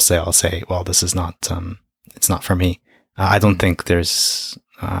wholesale say, well, this is not it's not for me. I don't think there's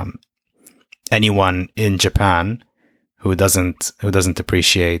anyone in Japan who doesn't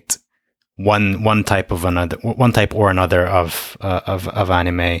appreciate one type or another of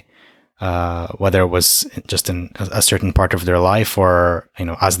anime. whether it was just in a certain part of their life, or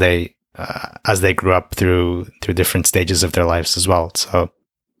as they grew up through different stages of their lives as well. So,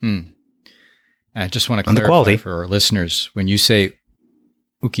 I just want to And the clarify quality. for our listeners: when you say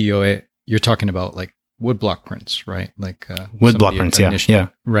ukiyo-e, you're talking about like woodblock prints, right? Like woodblock prints, yeah.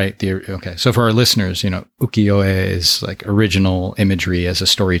 Right. Okay. So for our listeners, ukiyo-e is like original imagery as a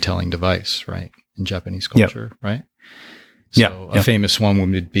storytelling device, right? In Japanese culture, right? So a famous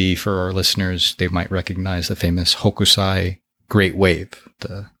one would be, for our listeners, they might recognize the famous Hokusai Great Wave,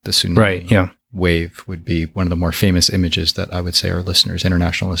 the tsunami. Right, yeah. Wave would be one of the more famous images that I would say our listeners,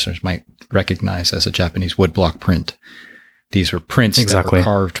 international listeners, might recognize as a Japanese woodblock print. These were prints that were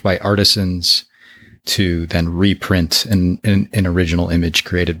carved by artisans to then reprint an original image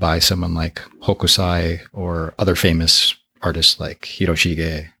created by someone like Hokusai or other famous artists like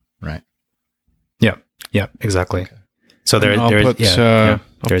Hiroshige, right? Yeah, exactly. Okay. So I'll put that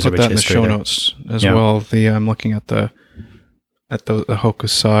in the show notes as well. I'm looking at the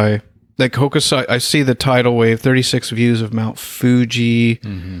Hokusai. Like Hokusai, I see the tidal wave, 36 views of Mount Fuji,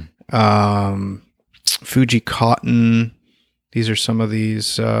 Fuji Cotton. These are some of these.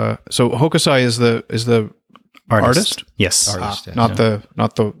 So Hokusai is the artist? Yes. Artist, yeah. Not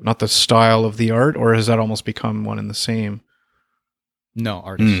the style of the art, or has that almost become one and the same? No,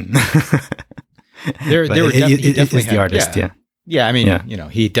 artist. There were definitely the artist. Yeah. Yeah, I mean,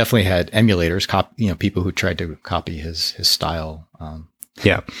 he definitely had emulators, people who tried to copy his style.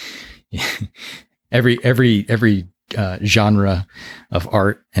 Yeah. Every genre of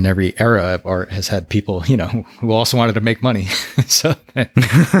art and every era of art has had people, who also wanted to make money. So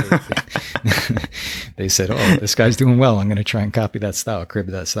they said, "Oh, this guy's doing well. I'm going to try and copy that style, crib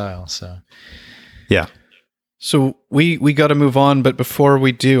that style." So, yeah. So we got to move on, but before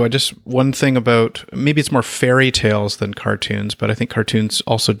we do, one thing about, maybe it's more fairy tales than cartoons, but I think cartoons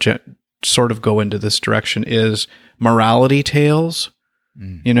also sort of go into this direction, is morality tales,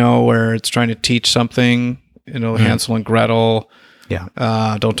 where it's trying to teach something, Hansel and Gretel,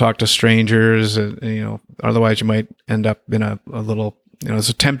 don't talk to strangers, otherwise you might end up in a little,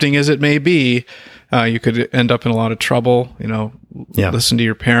 as tempting as it may be, you could end up in a lot of trouble, listen to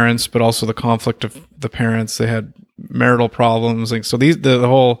your parents, but also the conflict of the parents. They had marital problems. Like, so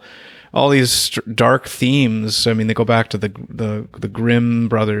all these dark themes, I mean, they go back to the Grimm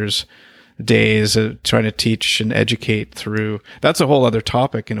brothers days, trying to teach and educate through. That's a whole other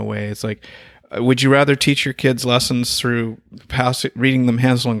topic in a way. It's like, would you rather teach your kids lessons through reading them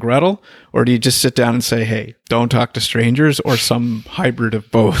Hansel and Gretel, or do you just sit down and say, hey, don't talk to strangers, or some hybrid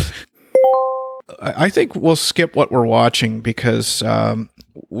of both? I think we'll skip what we're watching because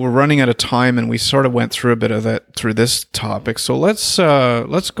we're running out of time, and we sort of went through a bit of that through this topic. So let's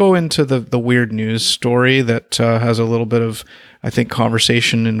go into the weird news story that has a little bit of, I think,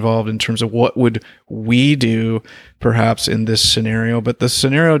 conversation involved in terms of what would we do perhaps in this scenario. But the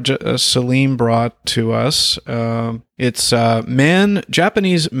scenario Salim brought to us, it's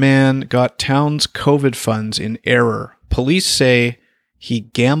Japanese man got town's COVID funds in error. Police say he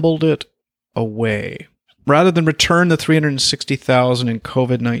gambled it away. Rather than return the $360,000 in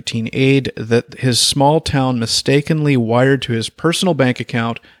COVID-19 aid that his small town mistakenly wired to his personal bank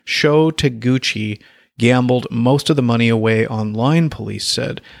account, Sho Taguchi gambled most of the money away online, police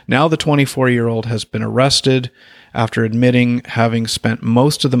said. Now the 24-year-old has been arrested after admitting having spent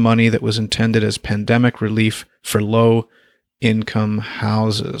most of the money that was intended as pandemic relief for low-income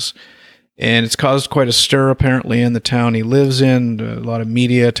houses. And it's caused quite a stir, apparently, in the town he lives in, a lot of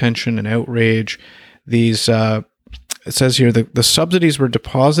media attention and outrage. These, it says here, the subsidies were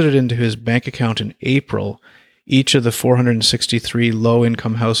deposited into his bank account in April. Each of the 463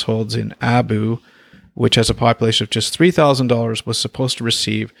 low-income households in Abu, which has a population of just $3,000, was supposed to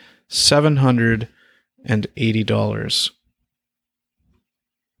receive $780.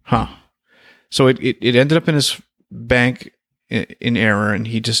 So it ended up in his bank in error, and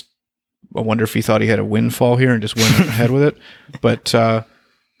he just, I wonder if he thought he had a windfall here and just went ahead with it. But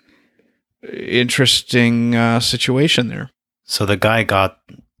interesting situation there. So the guy got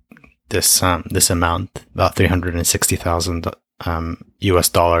this amount, about $360,000 US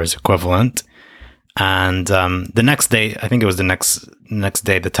dollars equivalent. And the next day, I think it was the next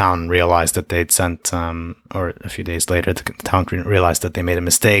day, the town realized that they'd sent, or a few days later, the town realized that they made a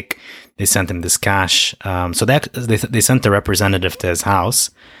mistake. They sent him this cash. So they sent a representative to his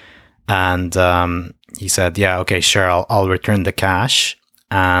house, and he said, "Yeah, okay, sure, I'll return the cash."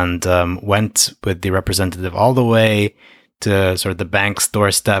 And went with the representative all the way to sort of the bank's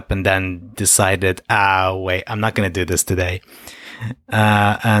doorstep, and then decided, wait, I'm not going to do this today.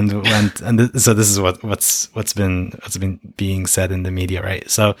 And went, so this is what's been being said in the media, right?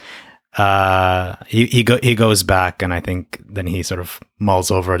 So he goes back, and I think then he sort of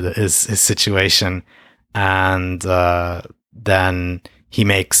mulls over his situation, and then he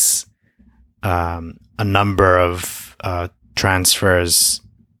makes a number of transfers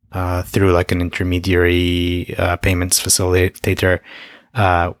through like an intermediary payments facilitator,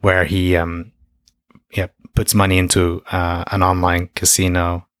 where he puts money into an online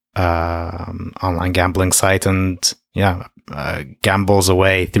casino, online gambling site, and gambles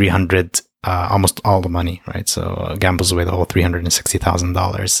away 300, almost all the money, right? So gambles away the whole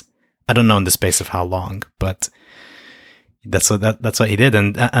 $360,000. I don't know in the space of how long, but that's what he did,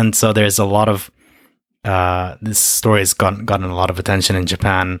 and so there's a lot of this story has gotten a lot of attention in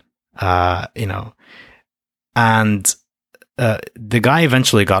Japan, and the guy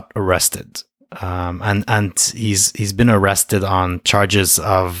eventually got arrested, and he's been arrested on charges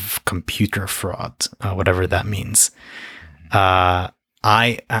of computer fraud, whatever that means. I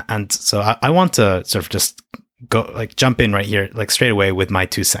want to sort of just jump in right here, like straight away with my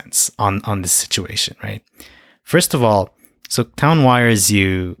 2 cents on this situation, right? First of all, so Town wires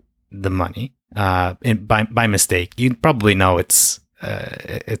you the money by mistake. You probably know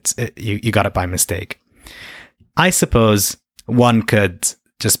you got it by mistake. I suppose one could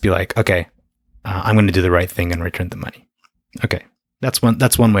just be like, okay, I'm going to do the right thing and return the money. Okay, that's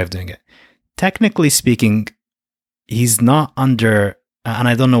one way of doing it. Technically speaking, he's not under, and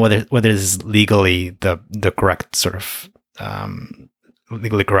I don't know whether this is legally the correct sort of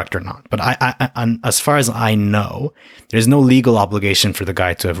legally correct or not. But I as far as I know, there's no legal obligation for the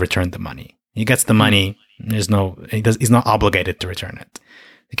guy to have returned the money. He gets the money. He's not obligated to return it.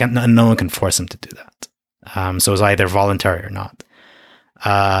 No one can force him to do that. So it's either voluntary or not.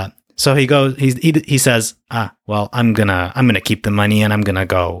 So he goes. He says, well, I'm gonna keep the money, and I'm gonna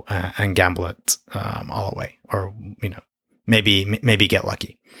go and gamble it all away, or maybe get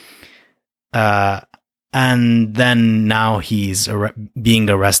lucky. And then now he's being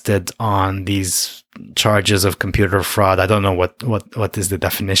arrested on these charges of computer fraud. I don't know what is the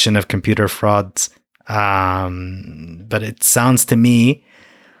definition of computer fraud, but it sounds to me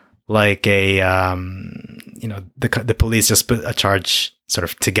like the police just put a charge sort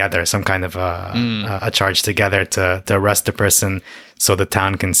of together, some kind of a charge together to arrest the person, so the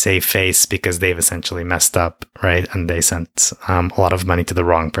town can save face because they've essentially messed up, right? And they sent a lot of money to the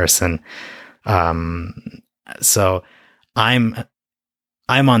wrong person. So I'm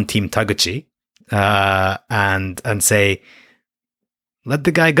on Team Taguchi, and say, let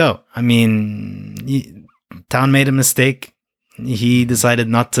the guy go. I mean, town made a mistake. He decided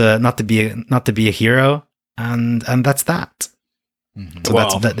not to be a hero, and that's that. Mm-hmm.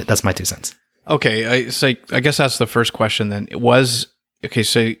 So that's my 2 cents. Okay, I guess that's the first question then.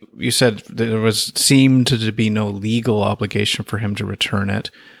 So you said there seemed to be no legal obligation for him to return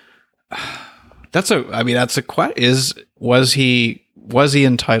it. Was he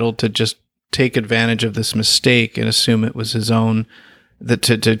entailed to just take advantage of this mistake and assume it was his own, that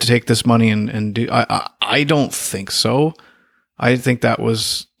to take this money and do? I don't think so. I think that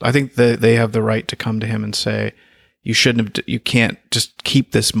they have the right to come to him and say, you can't just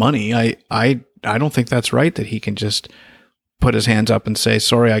keep this money. I don't think that's right, that he can just put his hands up and say,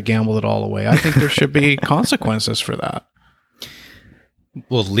 sorry, I gambled it all away. I think there should be consequences for that.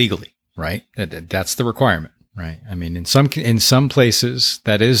 Well, legally, right? That's the requirement, right? I mean, in some places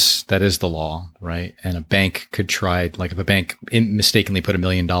that is the law, right? And a bank could try, like if a bank mistakenly put $1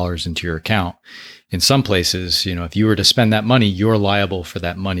 million into your account, in some places, if you were to spend that money, you're liable for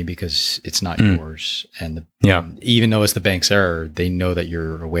that money because it's not yours. And even though it's the bank's error, they know that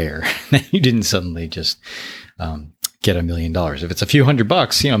you're aware that you didn't suddenly just get $1 million. If it's a few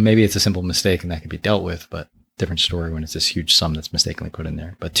 $100, maybe it's a simple mistake and that can be dealt with, but different story when it's this huge sum that's mistakenly put in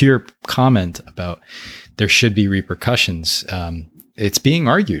there. But to your comment about there should be repercussions, it's being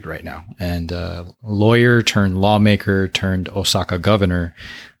argued right now. And lawyer turned lawmaker turned Osaka governor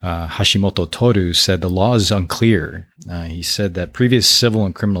Hashimoto Toru said the law is unclear. He said that previous civil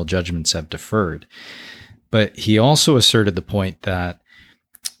and criminal judgments have deferred. But he also asserted the point that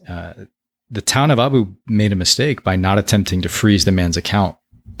the town of Abu made a mistake by not attempting to freeze the man's account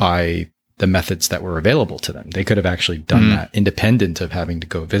by the methods that were available to them. They could have actually done that independent of having to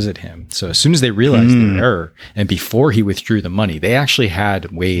go visit him. So as soon as they realized their error, and before he withdrew the money, they actually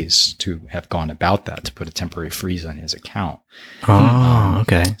had ways to have gone about that, to put a temporary freeze on his account. Oh,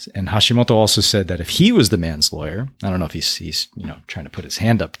 okay. And Hashimoto also said that if he was the man's lawyer, I don't know if he's trying to put his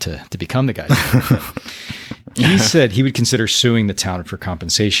hand up to become the guy's lawyer, he said he would consider suing the town for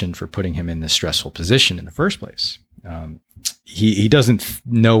compensation for putting him in this stressful position in the first place. he doesn't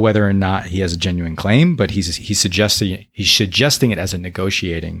know whether or not he has a genuine claim, but he's suggesting it as a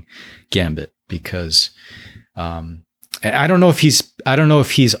negotiating gambit because I don't know if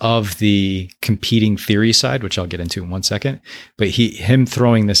he's of the competing theory side, which I'll get into in 1 second, but him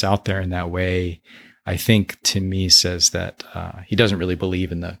throwing this out there in that way, I think to me says that he doesn't really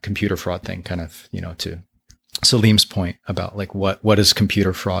believe in the computer fraud thing, kind of, to Salim's point about like what does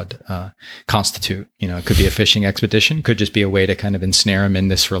computer fraud constitute? It could be a fishing expedition, could just be a way to kind of ensnare him in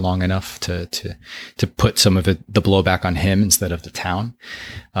this for long enough to put some of the blowback on him instead of the town.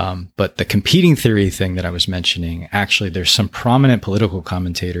 But the competing theory thing that I was mentioning, actually, there's some prominent political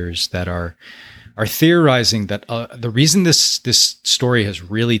commentators that are theorizing that the reason this story has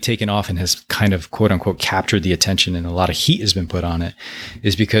really taken off and has kind of quote unquote captured the attention and a lot of heat has been put on it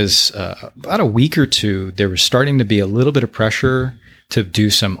is because about a week or two, there was starting to be a little bit of pressure to do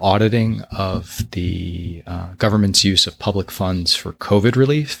some auditing of the government's use of public funds for COVID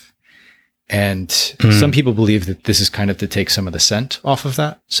relief. And some people believe that this is kind of to take some of the scent off of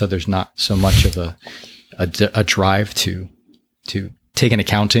that. So there's not so much of a drive to take an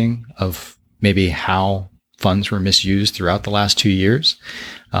accounting of maybe how funds were misused throughout the last 2 years.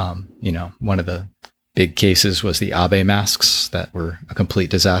 One of the big cases was the Abe masks that were a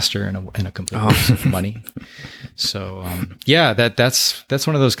complete disaster and a complete waste of money. So, that's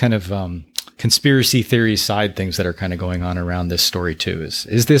one of those kind of conspiracy theory side things that are kind of going on around this story too.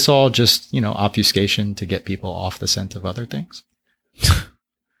 Is this all just, obfuscation to get people off the scent of other things?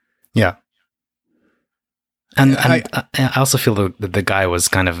 Yeah. And I also feel that the guy was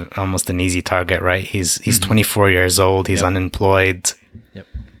kind of almost an easy target, right? He's 24 years old. He's unemployed. Yep.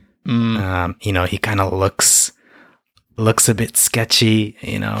 He kind of looks a bit sketchy.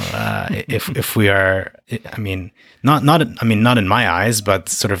 If we are, not in my eyes, but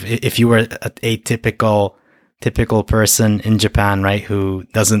sort of if you were a typical person in Japan, right, who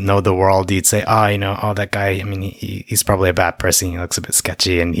doesn't know the world, you'd say, that guy, he's probably a bad person. He looks a bit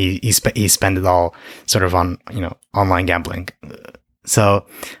sketchy and he spent it all sort of on, online gambling. So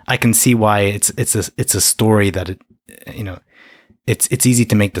I can see why it's a story that it's easy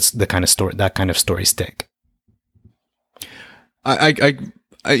to make that kind of story stick. I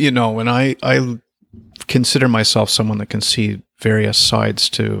consider myself someone that can see various sides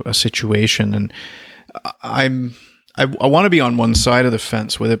to a situation, and I want to be on one side of the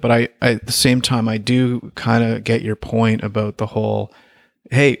fence with it, but I at the same time, I do kind of get your point about the whole,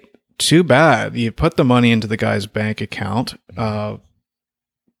 hey, too bad you put the money into the guy's bank account.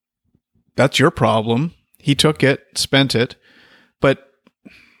 That's your problem. He took it, spent it, but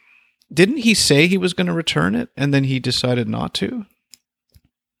didn't he say he was going to return it and then he decided not to?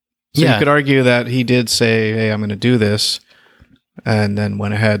 So you could argue that he did say, hey, I'm going to do this, and then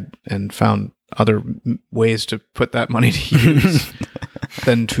went ahead and found other ways to put that money to use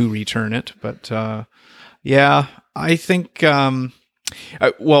than to return it. But I think,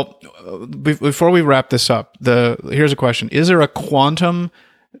 before we wrap this up, here's a question. Is there a quantum,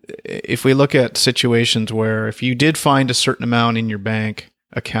 if we look at situations where if you did find a certain amount in your bank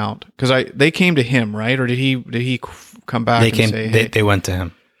account, because they came to him, right? Or did he come back They went to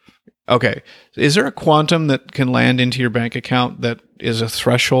him. Okay. Is there a quantum that can land into your bank account that is a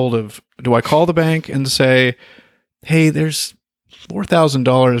threshold of, do I call the bank and say, hey, there's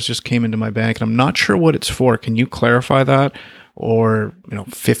 $4,000 just came into my bank and I'm not sure what it's for. Can you clarify that? Or,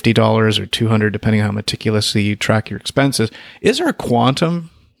 $50 or $200, depending on how meticulously you track your expenses. Is there a quantum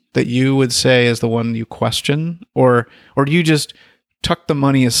that you would say is the one you question? Or do you just tuck the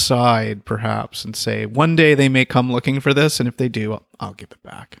money aside perhaps and say, one day they may come looking for this, and if they do, I'll give it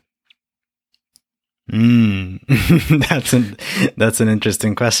back? That's an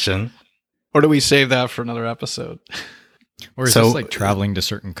interesting question. Or do we save that for another episode? Or is this like traveling to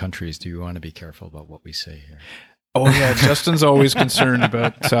certain countries? Do you want to be careful about what we say here? Oh yeah, Justin's always concerned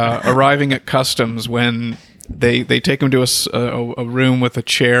about arriving at customs when they take him to a room with a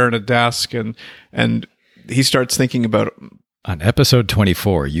chair and a desk, and he starts thinking about. On episode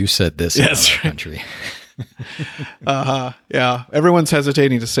 24, you said this about our country. Yeah, everyone's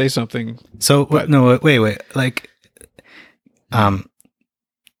hesitating to say something. So no, wait. Like,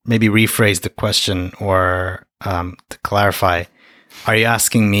 maybe rephrase the question, or to clarify, are you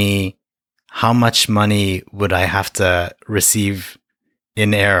asking me how much money would I have to receive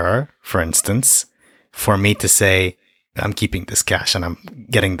in error, for instance, for me to say I'm keeping this cash and I'm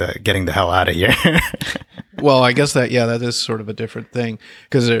getting the hell out of here? Well, I guess that is sort of a different thing,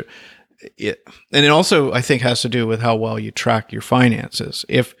 because and it also, I think, has to do with how well you track your finances.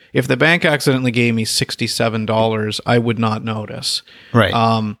 If the bank accidentally gave me $67, I would not notice.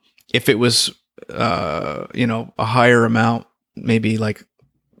 Right. If it was a higher amount, maybe like,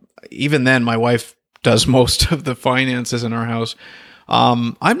 even then my wife does most of the finances in our house.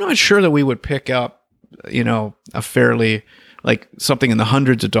 I'm not sure that we would pick up, a fairly, like something in the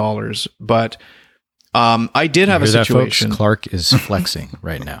hundreds of dollars, but I did have a situation. That, folks? Clark is flexing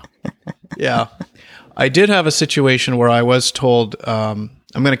right now. Yeah. I did have a situation where I was told, I'm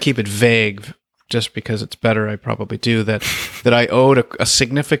going to keep it vague just because it's better. I probably do that I owed a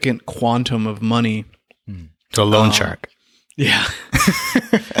significant quantum of money to a loan shark. Yeah.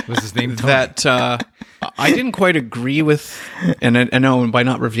 Was his name Tony? That I didn't quite agree with, and I know by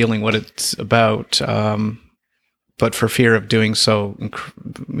not revealing what it's about, but for fear of doing so,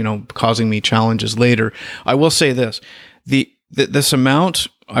 causing me challenges later, I will say this: this amount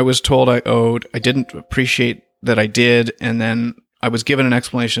I was told I owed, I didn't appreciate that I did, and then I was given an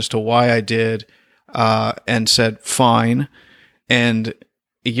explanation as to why I did, and said fine. And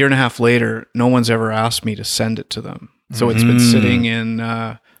a year and a half later, no one's ever asked me to send it to them. So it's been sitting in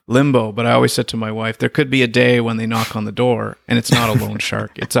limbo. But I always said to my wife, there could be a day when they knock on the door and it's not a loan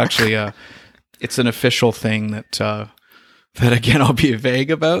shark. It's actually it's an official thing that again, I'll be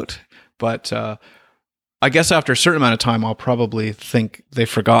vague about. But I guess after a certain amount of time, I'll probably think they've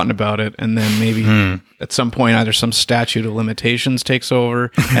forgotten about it. And then maybe at some point, either some statute of limitations takes over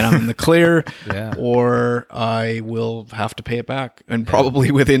and I'm in the clear, or I will have to pay it back, and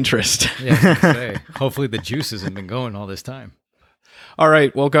probably with interest. Yeah, I was gonna say, hopefully the juice hasn't been going all this time. All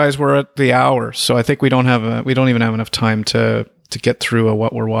right. Well, guys, we're at the hour. So I think we don't even have enough time to get through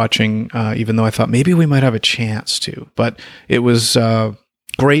what we're watching, even though I thought maybe we might have a chance to. But it was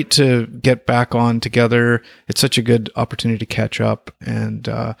great to get back on together. It's such a good opportunity to catch up. And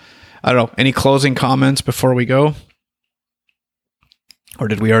I don't know, any closing comments before we go? Or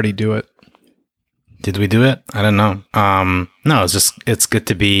did we already do it? Did we do it? I don't know. No, it's good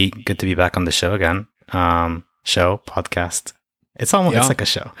to be back on the show again. Podcast. It's like a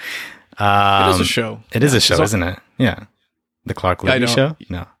show. It is a show. It is a show, isn't it? Yeah. The Clark Levy show?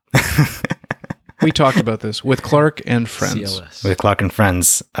 No. We talked about this with Clark and friends. CLS. With Clark and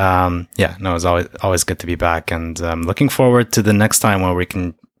friends. It's always good to be back, and looking forward to the next time where we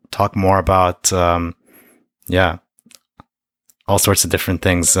can talk more about all sorts of different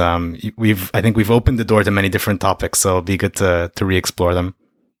things. I think we've opened the door to many different topics, so it'll be good to re-explore them.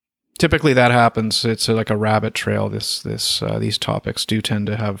 Typically that happens. It's like a rabbit trail. These topics do tend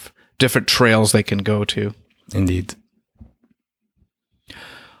to have different trails they can go to. Indeed.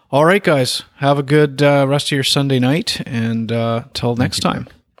 All right, guys. Have a good rest of your Sunday night, and till next time.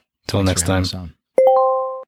 Till next time.